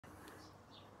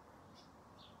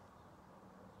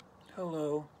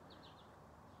Hello,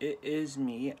 it is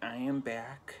me. I am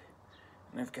back,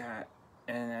 and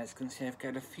as you can see, I've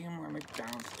got a few more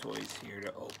McDonald's toys here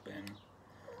to open.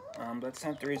 That's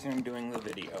not the reason I'm doing the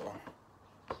video.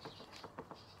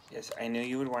 Yes, I knew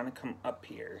you would want to come up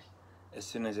here as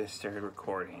soon as I started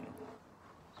recording.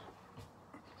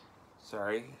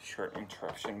 Sorry, short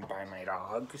interruption by my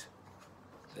dogs.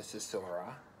 This is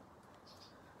Sora.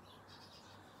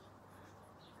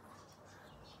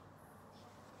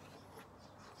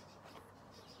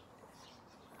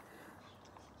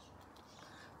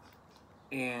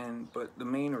 But the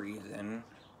main reason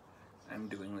I'm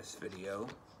doing this video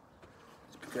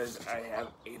is because I have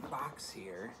a box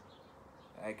here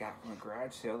that I got from a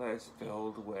garage sale that is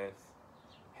filled with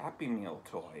Happy Meal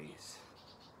toys.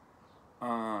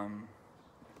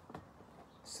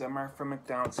 Some are from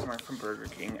McDonald's, some are from Burger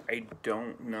King. I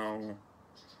don't know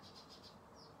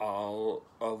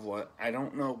I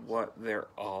don't know what they're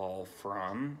all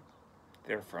from.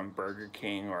 They're from Burger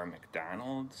King or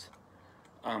McDonald's.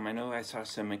 I know I saw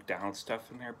some McDonald's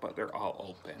stuff in there, but they're all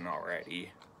open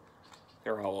already.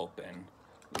 They're all open.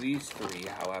 These three,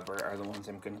 however, are the ones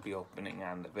I'm going to be opening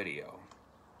on the video.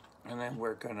 And then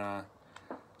we're going to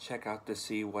check out to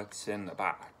see what's in the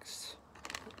box.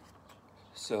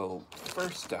 So,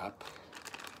 first up,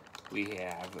 we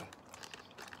have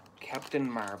Captain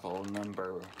Marvel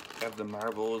of the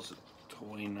Marvels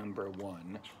toy number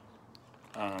 1.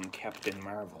 Captain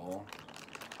Marvel.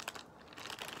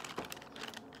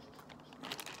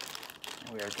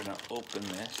 We are going to open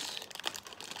this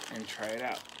and try it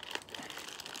out,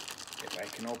 if I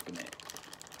can open it.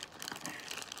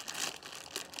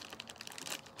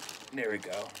 There we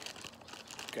go.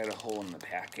 Got a hole in the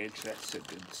package, that's a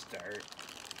good start.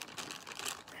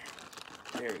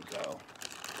 There we go.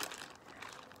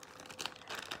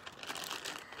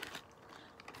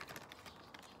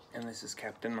 And this is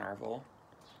Captain Marvel.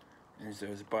 And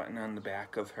there's a button on the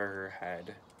back of her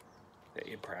head that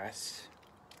you press.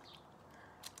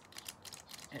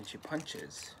 And she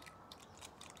punches.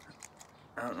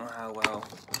 I don't know how well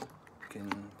you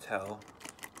can tell.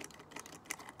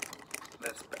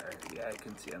 That's better. Yeah, I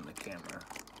can see on the camera.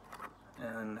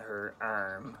 And her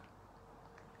arm,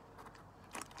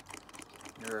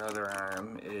 her other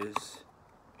arm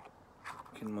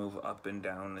can move up and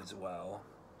down as well.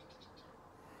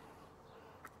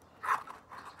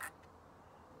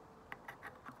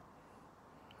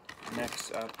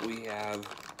 Next up we have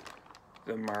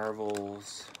the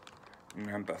Marvels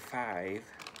number 5,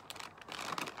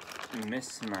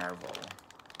 Miss Marvel,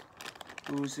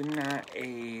 who's not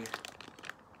a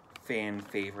fan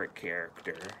favorite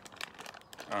character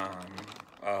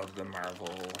of the Marvel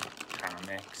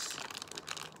comics.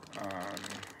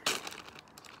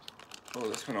 Oh,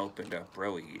 this one opened up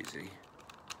really easy.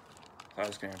 I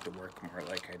was gonna have to work more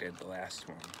like I did the last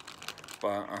one.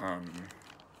 But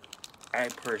I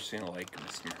personally like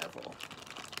Miss Marvel.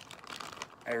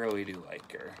 I really do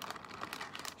like her.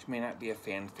 She may not be a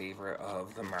fan favorite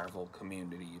of the Marvel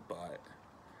community, but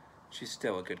she's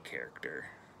still a good character.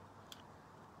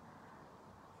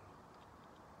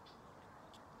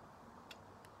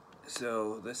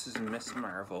 So this is Miss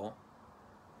Marvel.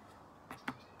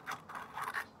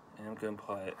 And I'm going to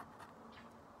put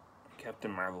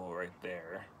Captain Marvel right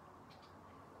there.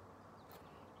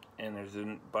 And there's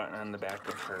a button on the back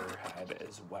of her head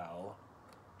as well.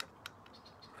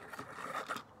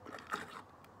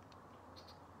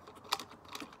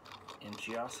 And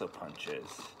she also punches.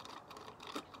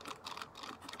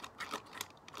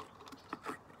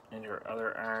 And her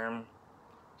other arm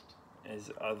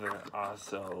is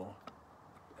also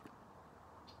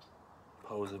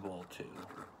posable too.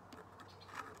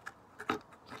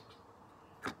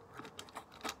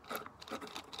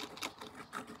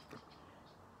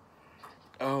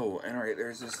 Oh, and right,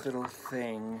 there's this little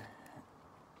thing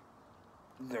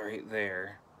right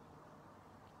there.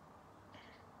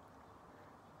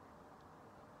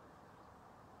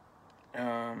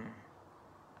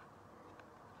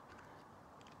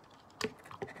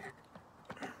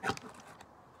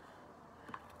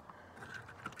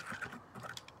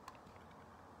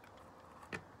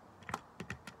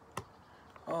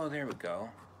 Oh, there we go.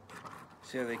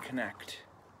 See how they connect.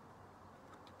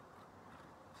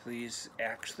 Please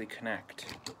actually connect.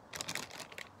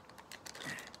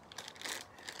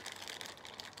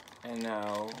 And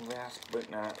now, last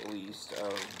but not least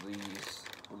of these,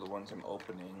 the ones I'm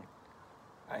opening,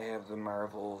 I have the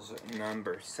Marvels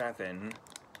number 7,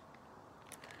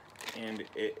 and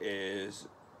it is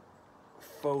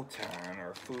Photon,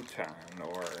 or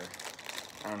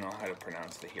I don't know how to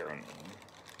pronounce the hero name.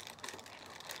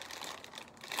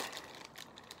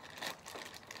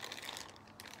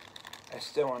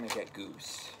 still want to get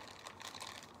Goose.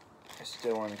 I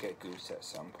still want to get Goose at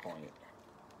some point.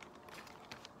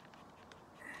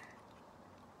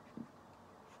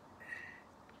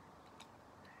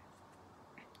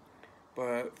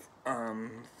 But,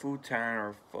 futon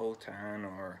or photon,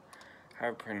 or how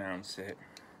to pronounce it,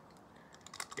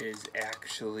 is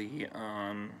actually,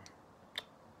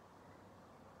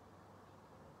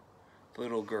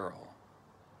 little girl.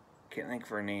 Can't think of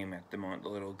her name at the moment. The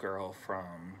little girl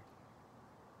from,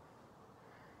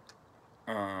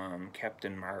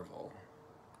 Captain Marvel.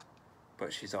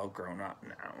 But she's all grown up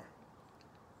now.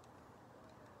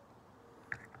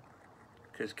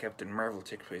 Because Captain Marvel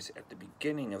takes place at the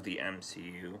beginning of the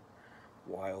MCU,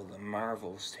 while the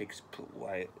Marvels takes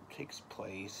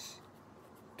place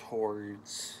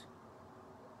towards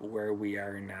where we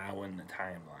are now in the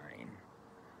timeline.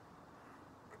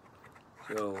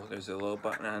 So there's a little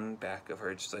button on the back of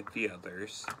her, just like the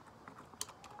others.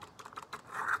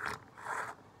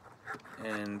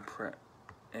 And for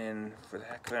the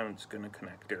heck of it, I'm just gonna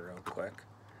connect it real quick.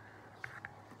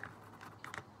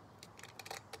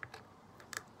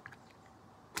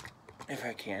 If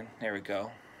I can, there we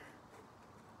go.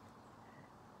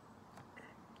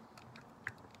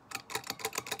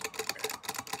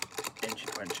 And she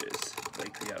punches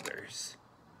like the others.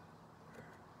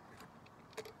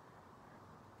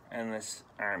 And this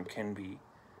arm can be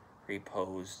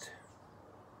reposed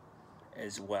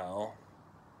as well,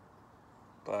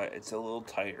 but it's a little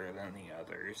tighter than the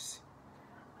others.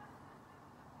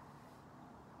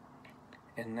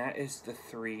 And that is the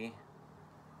 3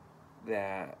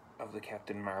 that of the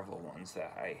Captain Marvel ones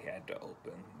that I had to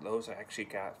open. Those I actually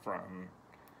got from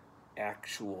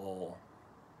actual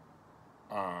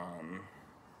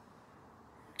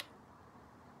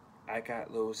I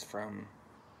got those from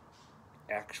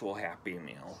actual Happy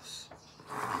Meals.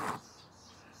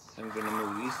 So I'm going to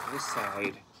move these to the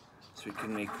side so we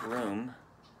can make room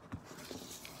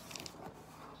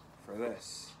for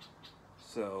this.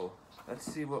 So let's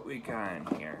see what we got in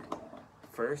here.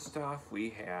 First off,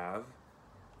 we have,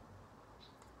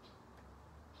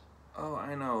 oh,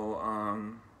 I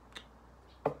know,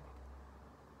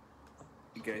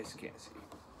 you guys can't see.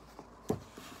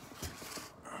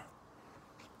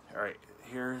 Alright,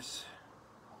 here's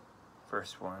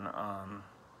first one.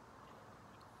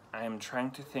 I'm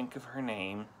trying to think of her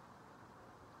name.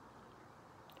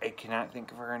 I cannot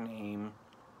think of her name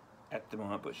at the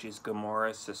moment, but she's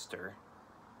Gamora's sister.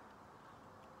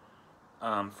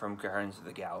 From Guardians of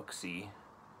the Galaxy.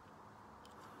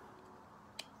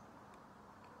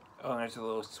 Oh, and there's a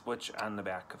little switch on the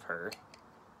back of her.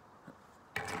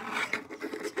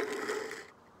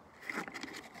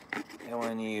 And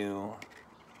when you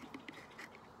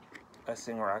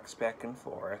pressing rocks back and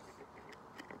forth,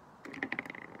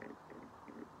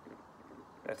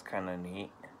 that's kind of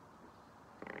neat.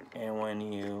 And when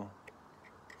you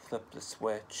flip the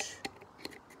switch,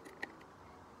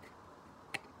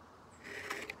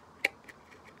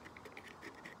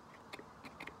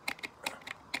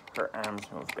 her arms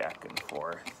move back and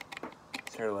forth.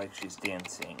 It's sort of like she's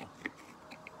dancing.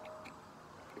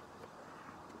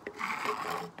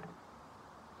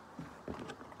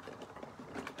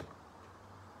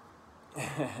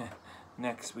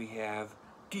 Next we have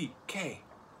DK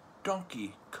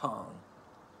Donkey Kong.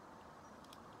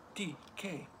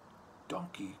 DK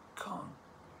Donkey Kong.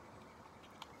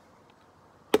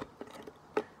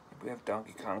 We have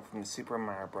Donkey Kong from the Super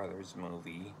Mario Brothers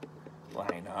movie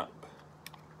lineup.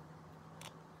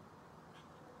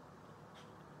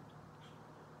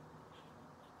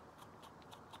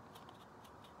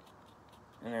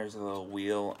 And there's a little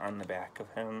wheel on the back of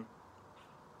him.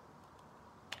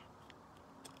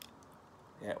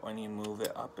 Yeah, when you move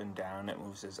it up and down, it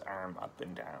moves his arm up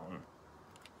and down.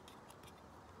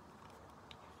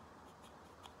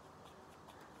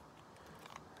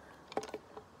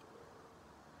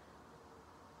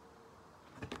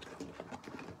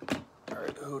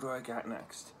 Alright, who do I got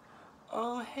next?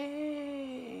 Oh,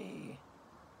 hey!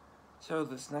 So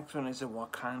this next one is a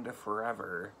Wakanda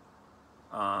Forever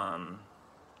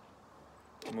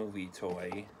movie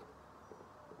toy.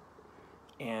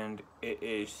 And it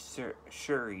is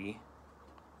Shuri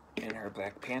in her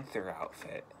Black Panther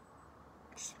outfit.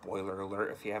 Spoiler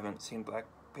alert if you haven't seen Black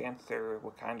Panther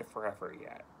Wakanda Forever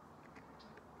yet.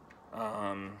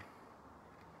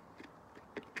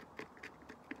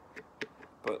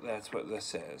 But that's what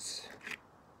this is.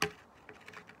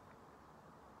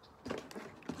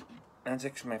 That's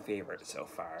actually my favorite so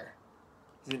far.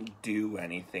 Doesn't do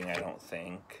anything, I don't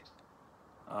think.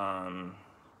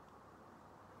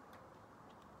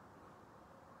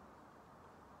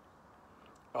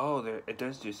 Oh, it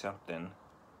does do something.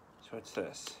 So So what's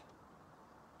this?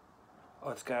 Oh,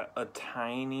 it's got a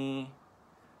tiny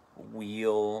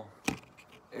wheel.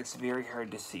 It's very hard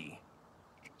to see,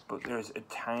 but there's a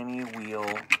tiny wheel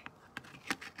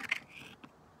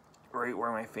right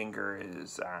where my finger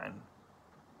is on.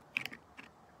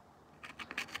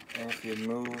 And if you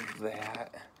move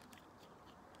that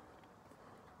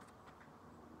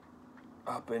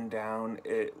up and down,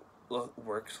 it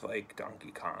works like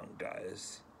Donkey Kong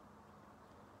does.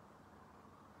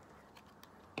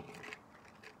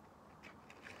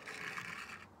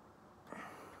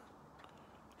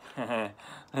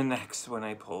 The next one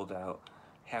I pulled out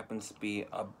happens to be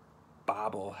a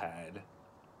bobblehead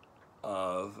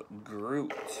of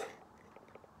Groot,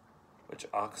 which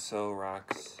also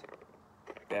rocks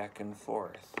back and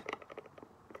forth.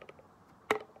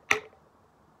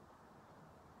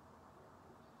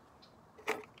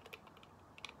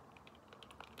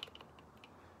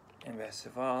 And best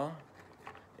of all,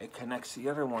 it connects the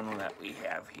other one that we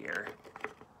have here.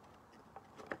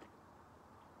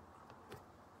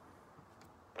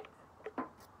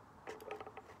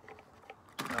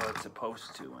 Well, it's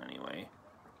supposed to anyway.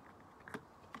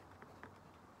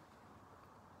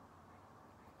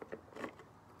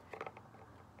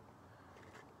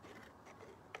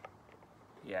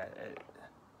 Yeah,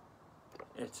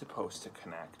 it's supposed to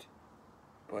connect,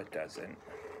 but it doesn't.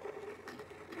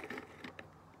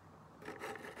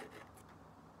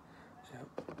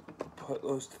 So put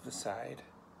those to the side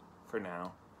for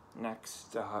now.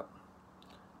 Next up,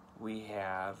 we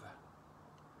have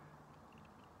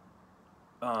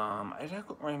I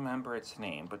don't remember its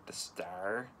name, but the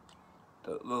star,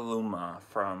 the Luma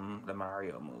from the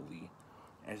Mario movie.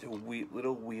 There's a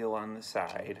little wheel on the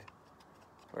side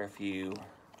where if you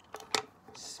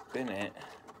spin it,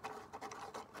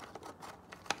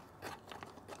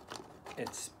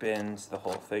 it spins the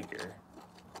whole figure.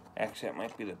 Actually, it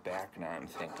might be the back now I'm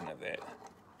thinking of it.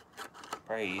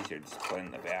 Probably easier to put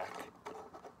in the back.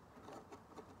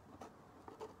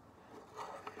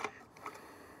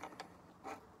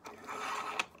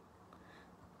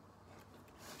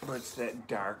 But it's that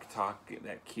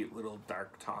that cute little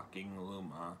dark talking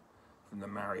Luma from the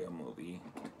Mario movie.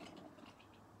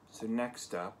 So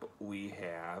next up we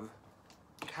have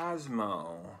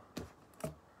Cosmo.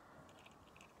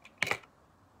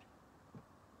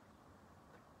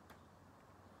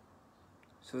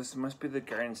 So this must be the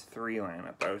Guardians 3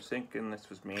 lineup. I was thinking this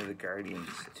was maybe the Guardians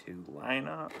 2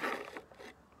 lineup.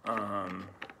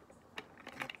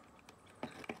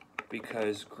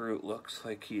 Because Groot looks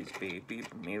like he's baby.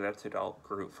 Maybe that's adult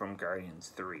Groot from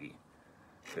Guardians 3.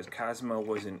 Because Cosmo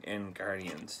wasn't in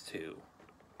Guardians 2.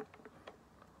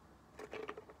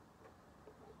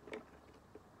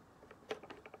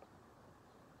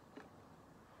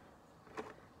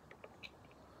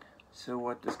 So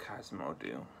what does Cosmo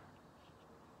do?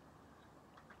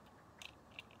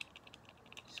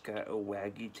 He's got a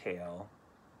waggy tail.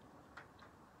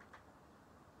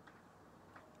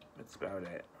 That's about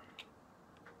it.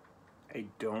 I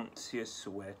don't see a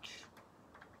switch.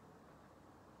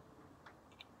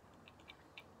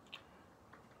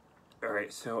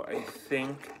 Alright, so I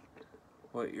think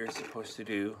what you're supposed to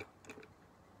do,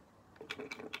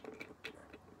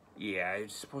 yeah, you're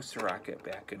supposed to rock it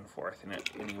back and forth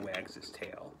and he wags his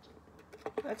tail.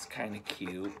 That's kind of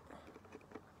cute.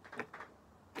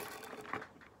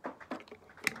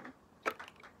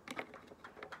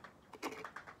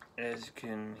 As you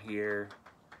can hear,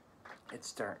 it's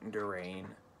starting to rain,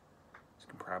 as you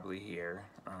can probably hear.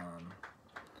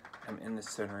 I'm in the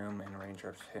sunroom and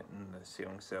raindrops hitting the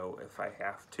ceiling, so if I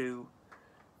have to,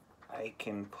 I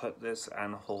can put this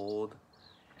on hold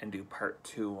and do part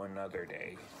 2 another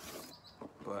day.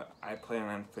 But I plan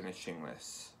on finishing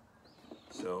this.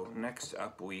 So next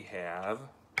up we have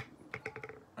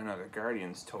another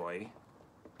Guardians toy.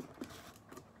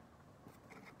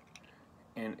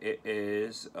 And it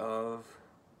is of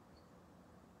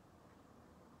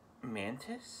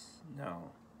Mantis?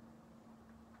 No.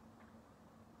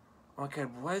 Oh my god,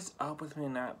 what is up with me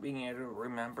not being able to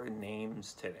remember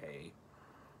names today?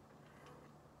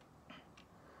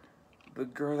 The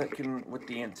girl that can, with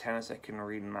the antennas that can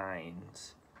read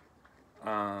minds.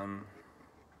 That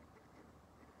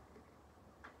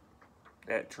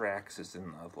Drax is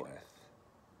in love with.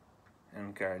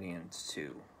 And Guardians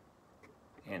 2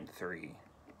 and 3.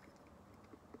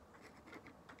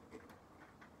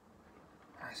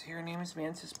 I see her name is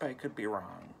Mantis, but I could be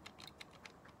wrong.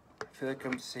 I feel like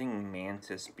I'm saying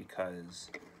Mantis because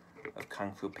of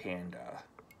Kung Fu Panda.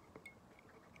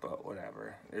 But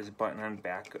whatever. There's a button on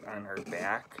her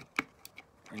back,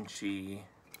 and she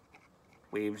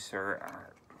waves her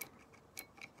arm.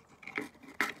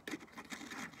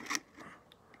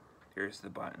 There's the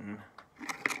button.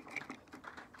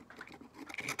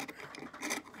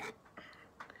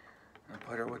 I'll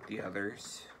put her with the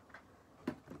others.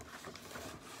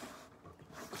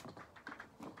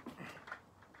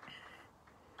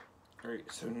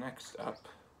 Alright, so next up,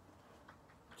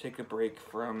 take a break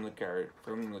from the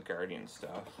Guardian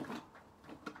stuff.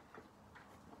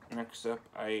 Next up,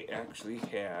 I actually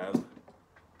have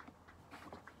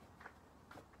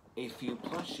a few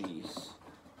plushies.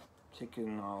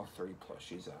 Taking all 3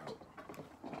 plushies out.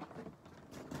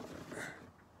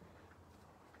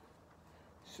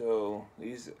 So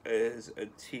these is a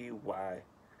TY.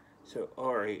 So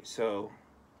alright, so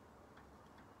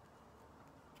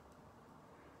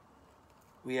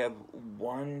we have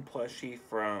one plushie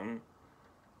from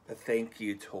the Thank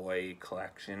You Toy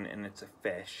collection, and it's a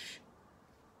fish.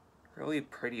 Really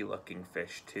pretty looking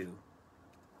fish too.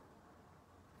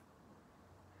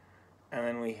 And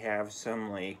then we have some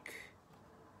like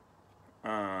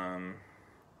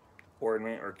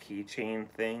ornament or keychain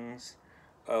things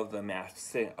of the Masked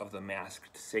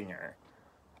Singer.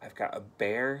 I've got a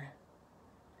bear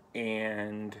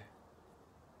and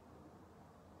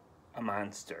a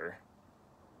monster.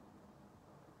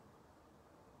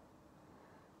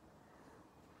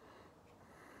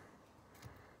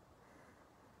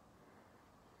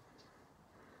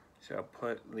 So I'll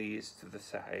put these to the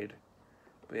side.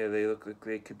 But yeah, they look like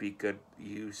they could be good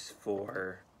use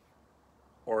for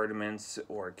ornaments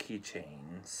or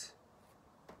keychains.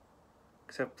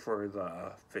 Except for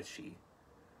the fishy.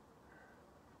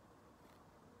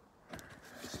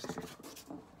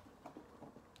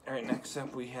 Alright, next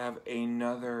up we have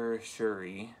another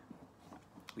Shuri.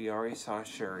 We already saw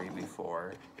Shuri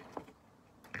before.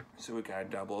 So we got a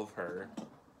double of her.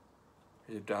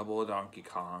 There's a double of Donkey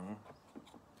Kong.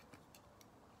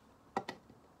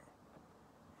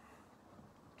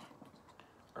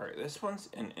 Alright, this one's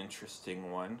an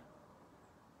interesting one.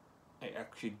 I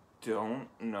actually don't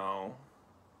know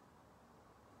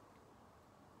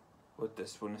what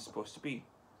this one is supposed to be.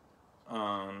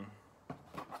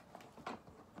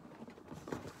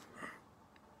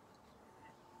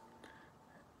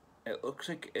 It looks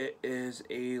like it is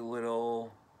a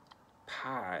little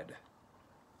pod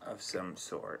of some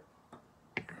sort.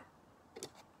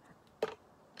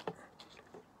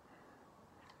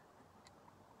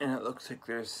 And it looks like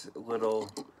there's little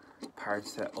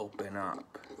parts that open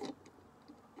up.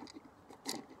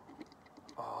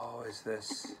 Oh, is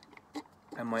this?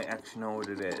 I might actually know what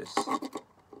it is.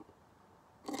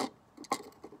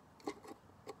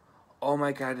 Oh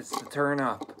my god, it's the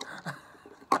Turn-Up.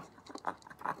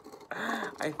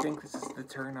 I think this is the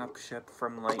Turn-Up ship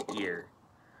from Lightyear.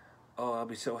 Oh, I'll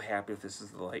be so happy if this is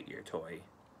the Lightyear toy.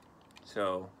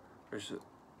 So, there's,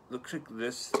 looks like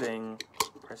this thing,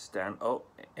 press down, oh,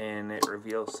 and it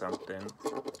reveals something.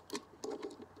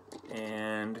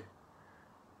 And,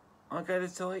 oh my god,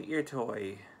 it's a Lightyear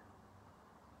toy.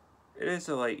 It is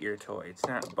a Lightyear toy. It's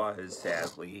not Buzz,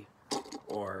 sadly,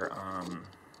 or,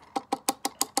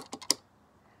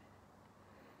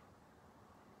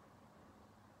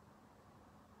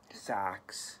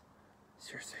 Socks.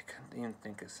 Seriously, I couldn't even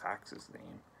think of Socks'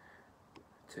 name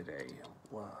today.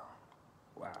 Wow.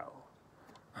 Wow.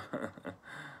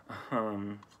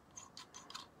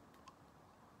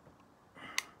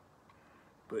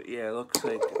 But yeah, it looks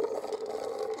like,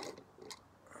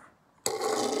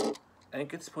 I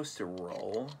think it's supposed to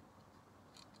roll.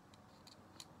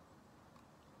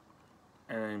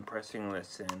 And then pressing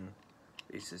listen,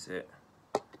 this is it.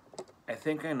 I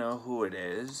think I know who it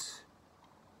is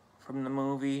from the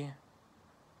movie,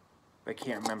 but I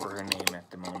can't remember her name at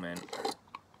the moment.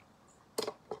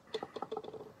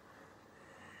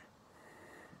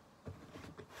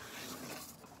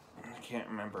 I can't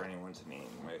remember anyone's name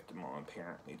at the moment,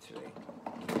 apparently, today.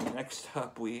 Next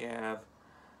up, we have,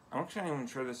 I'm actually not even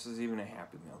sure this is even a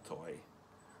Happy Meal toy,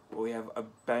 but we have a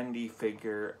bendy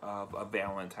figure of a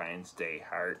Valentine's Day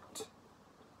heart.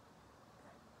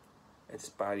 Its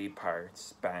body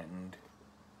parts bend.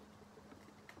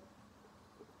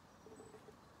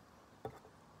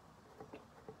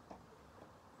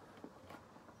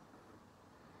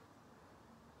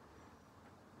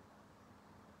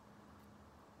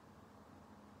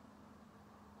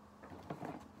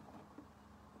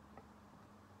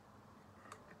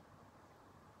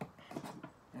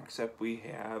 Except we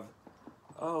have,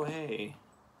 oh hey,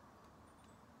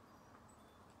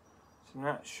 so I'm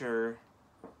not sure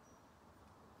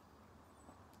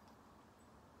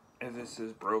if this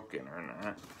is broken or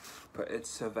not, but it's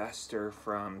Sylvester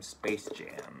from Space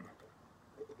Jam.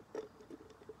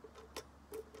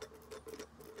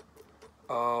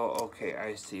 Oh, okay,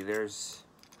 I see, there's,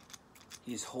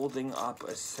 He's holding up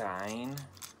a sign.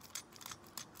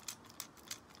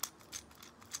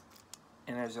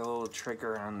 And there's a little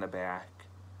trigger on the back.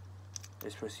 They're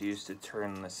supposed to use to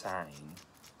turn the sign.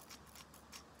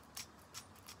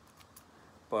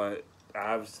 But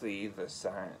obviously the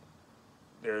sign,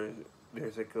 there's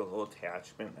like a little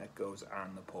attachment that goes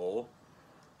on the pole,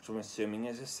 which I'm assuming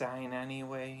is a sign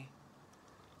anyway.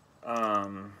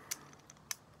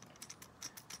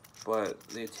 But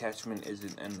the attachment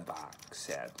isn't in the box,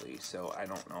 sadly, so I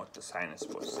don't know what the sign is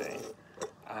supposed to say.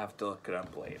 I'll have to look it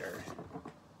up later.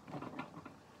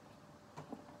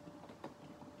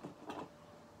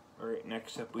 Alright,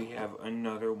 next up we have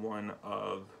another one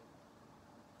of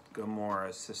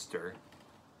Gamora's sister.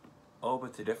 Oh, but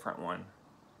it's a different one.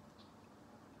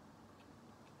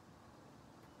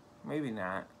 Maybe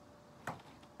not.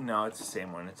 No, it's the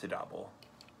same one. It's a double.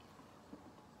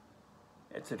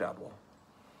 It's a double.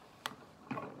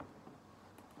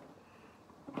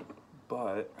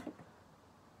 But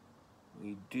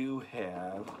we do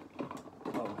have,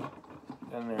 oh,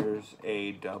 then there's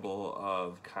a double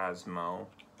of Cosmo.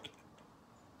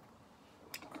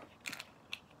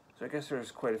 So I guess there's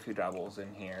quite a few doubles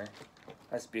in here.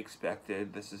 That's to be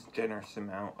expected. This is a generous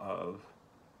amount of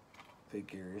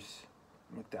figures,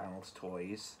 McDonald's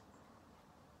toys.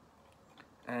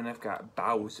 And I've got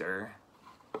Bowser,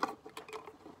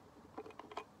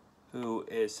 who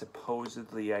is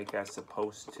supposedly, I guess,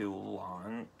 supposed to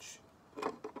launch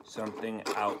something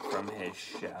out from his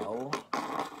shell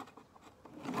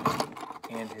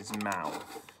and his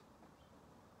mouth.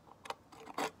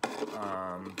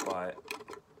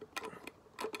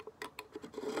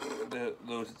 But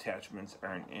those attachments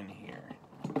aren't in here.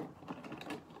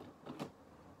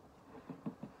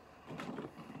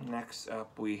 Next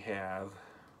up we have,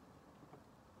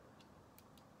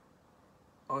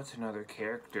 oh, it's another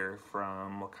character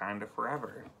from Wakanda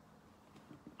Forever.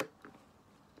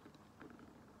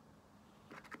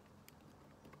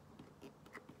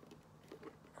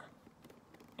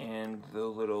 And the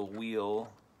little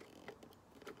wheel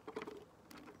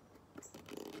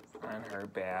on her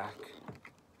back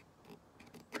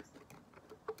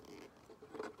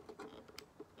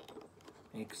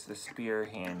makes the spear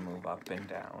hand move up and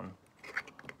down.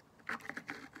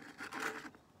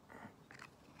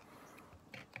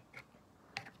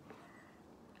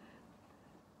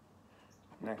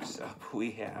 Next up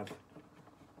we have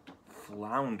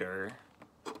Flounder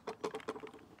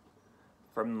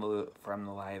from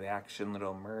the live action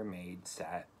Little Mermaid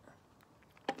set,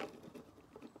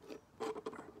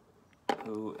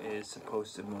 who is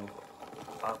supposed to move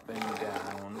up and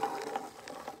down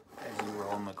as you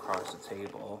roll him across the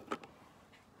table.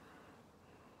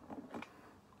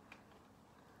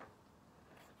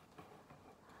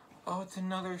 Oh, it's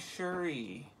another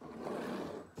Shuri.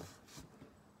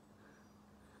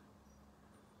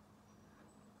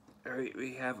 Alright,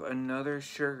 we have another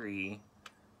Shuri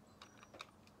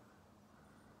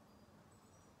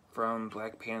from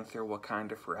Black Panther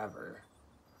Wakanda Forever,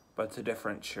 but it's a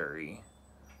different Shuri.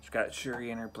 She's got Shuri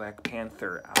in her Black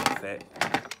Panther outfit.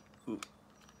 Ooh,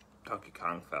 Donkey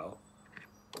Kong fell.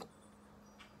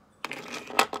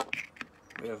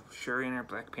 We have Shuri in her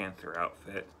Black Panther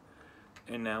outfit,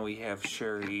 and now we have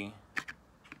Shuri.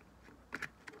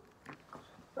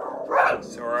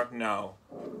 Sora, no.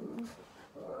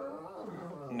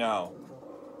 No.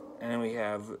 And then we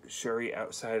have Shuri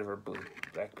outside of her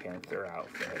Black Panther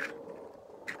outfit.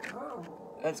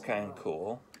 That's kind of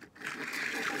cool.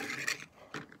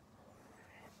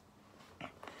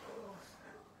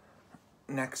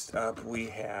 Next up, we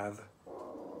have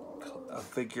a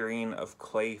figurine of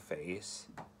Clayface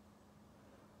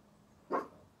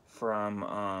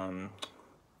from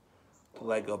the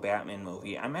Lego Batman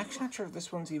movie. I'm actually not sure if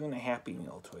this one's even a Happy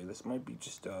Meal toy. This might be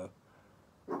just a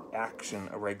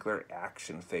regular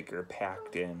action figure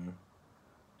packed in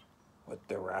with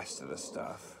the rest of the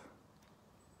stuff.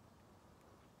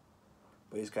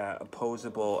 But he's got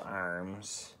opposable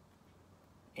arms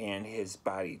and his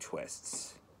body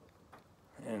twists.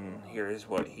 And here's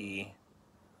what he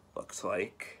looks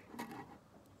like.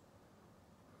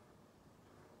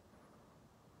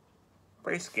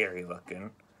 Very scary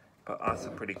looking, but also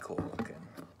pretty cool looking.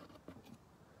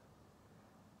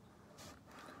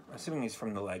 I'm assuming he's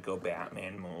from the Lego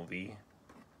Batman movie.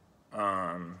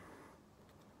 I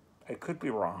could be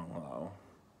wrong, though.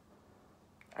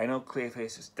 I know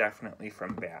Clayface is definitely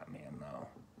from Batman, though.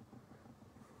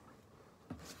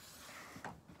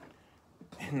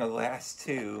 And the last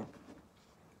two,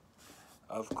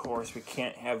 of course, we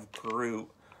can't have Groot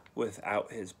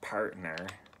without his partner.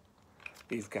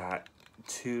 We've got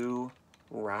two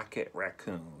Rocket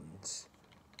Raccoons.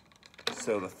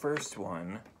 So the first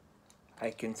one, I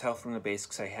can tell from the base,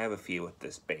 because I have a few with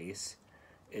this base,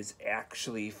 is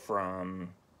actually from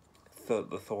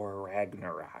the Thor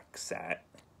Ragnarok set.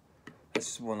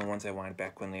 This is one of the ones I wanted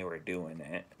back when they were doing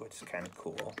it, which is kind of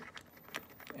cool.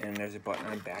 And there's a button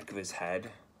on the back of his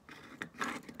head,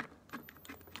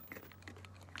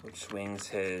 which swings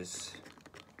his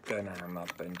gun arm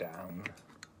up and down,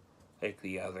 like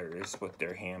the others with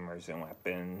their hammers and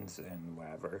weapons and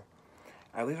whatever.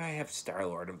 I believe I have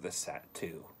Star-Lord of the set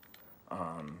too,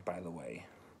 by the way,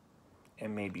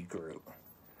 and maybe Groot.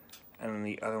 And then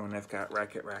the other one, I've got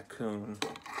Rocket Raccoon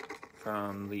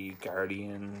from the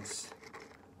Guardians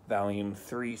Volume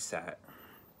 3 set,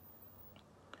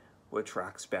 which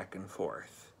rocks back and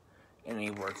forth. And he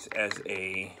works as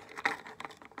a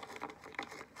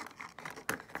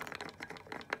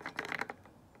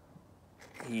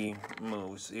he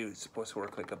moves. He was supposed to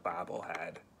work like a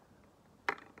bobblehead.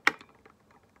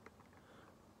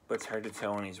 But it's hard to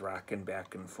tell when he's rocking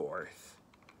back and forth.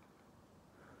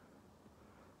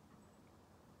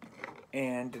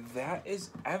 And that is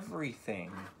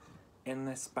everything in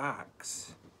this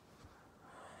box.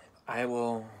 I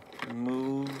will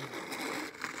move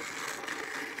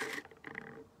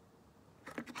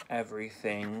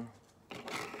everything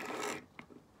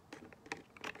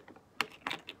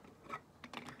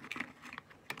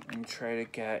and try to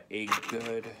get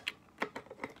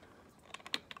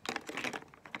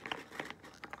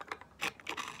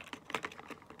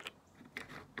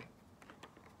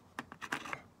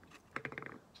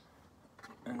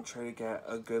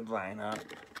a good lineup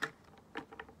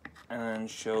and then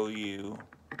show you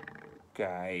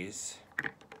guys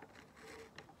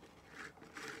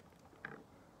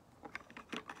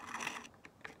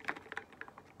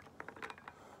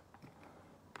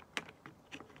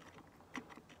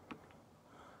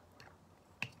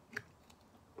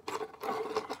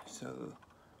so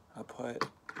I'll put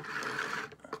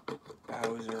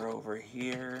Bowser over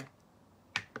here.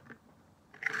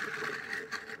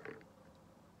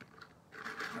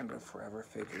 And the Forever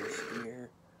figures here.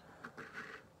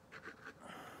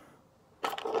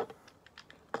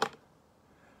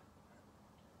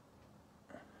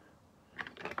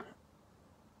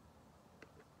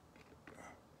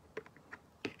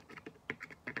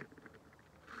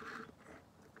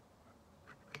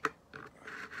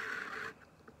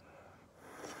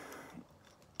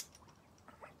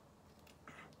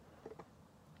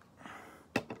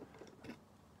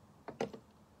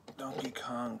 Donkey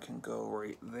Kong can go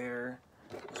right there,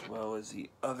 as well as the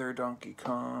other Donkey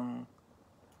Kong.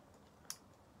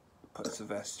 Put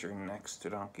Sylvester next to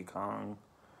Donkey Kong.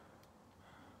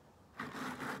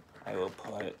 I will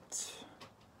put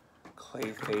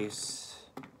Clayface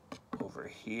over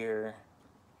here.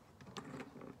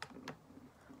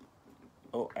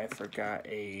 Oh, I forgot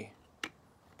a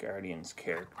Guardians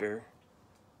character.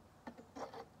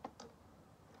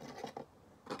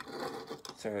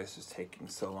 Sorry this is taking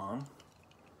so long.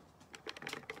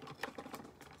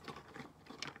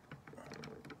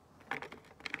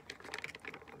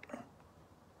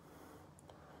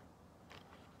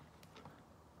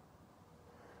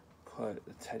 Put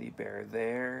the teddy bear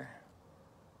there.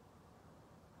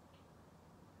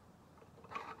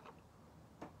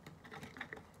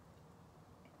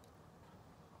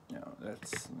 No,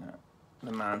 that's not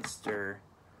the monster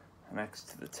next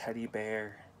to the teddy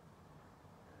bear.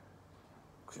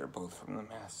 They're both from The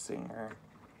Masked Singer.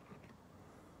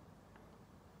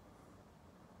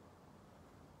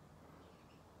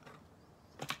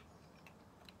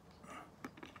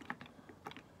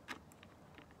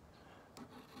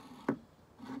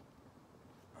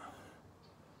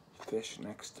 Fish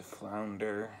next to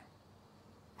Flounder.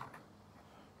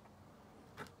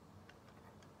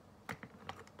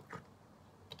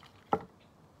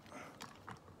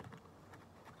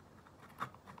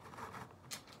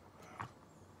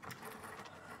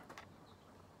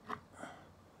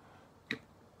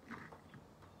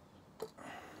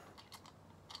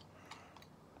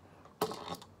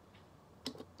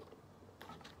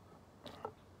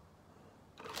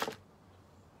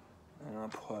 I'll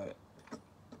put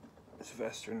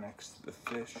Sylvester next to the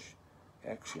fish.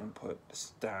 Actually, I'll put the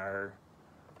star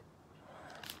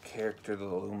character, the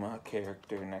Luma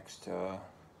character, next to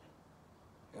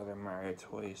the other Mario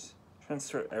toys. Trying to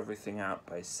sort everything out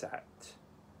by set.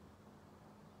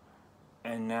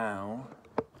 And now,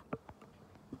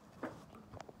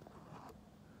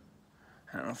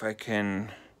 I don't know if I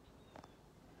can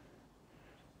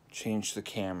change the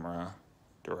camera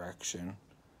direction.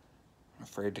 I'm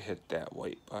afraid to hit that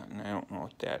white button. I don't know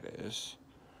what that is.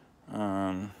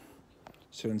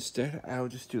 So instead, I'll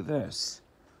just do this.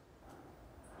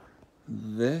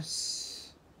 This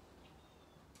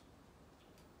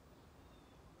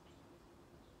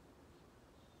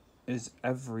is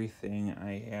everything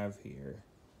I have here.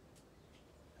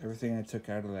 Everything I took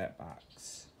out of that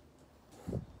box.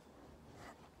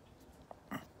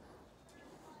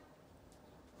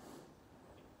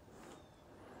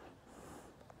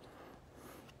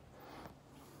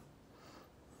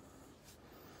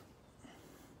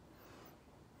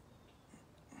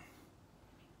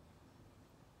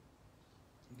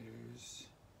 There's...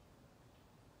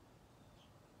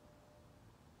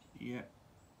 yeah.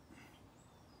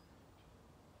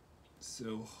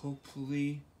 So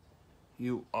hopefully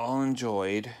you all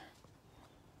enjoyed,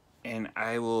 and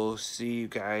I will see you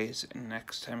guys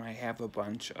next time I have a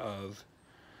bunch of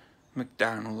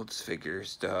McDonald's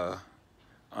figures to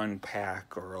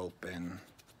unpack or open.